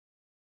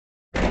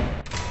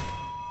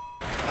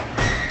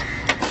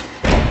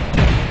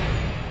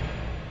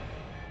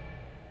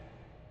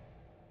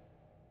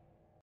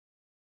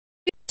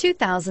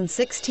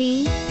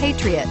2016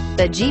 Patriot.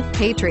 The Jeep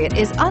Patriot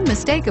is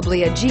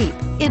unmistakably a Jeep.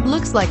 It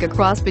looks like a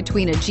cross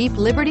between a Jeep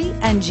Liberty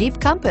and Jeep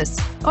Compass,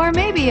 or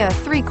maybe a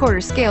 3/4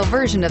 scale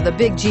version of the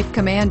big Jeep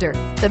Commander.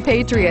 The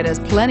Patriot has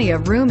plenty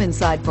of room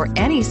inside for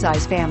any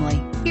size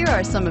family. Here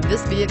are some of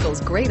this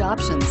vehicle's great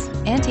options: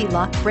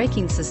 anti-lock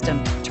braking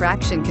system,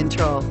 traction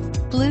control,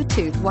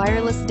 Bluetooth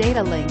wireless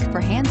data link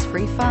for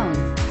hands-free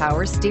phone,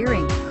 power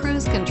steering,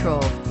 cruise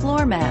control,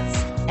 floor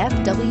mats,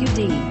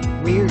 FWD,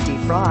 rear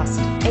defrost,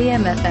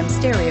 AM/FM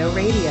stereo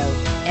radio,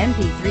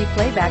 MP3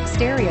 playback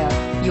stereo.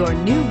 Your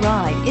new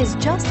ride is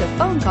just a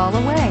phone call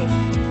away.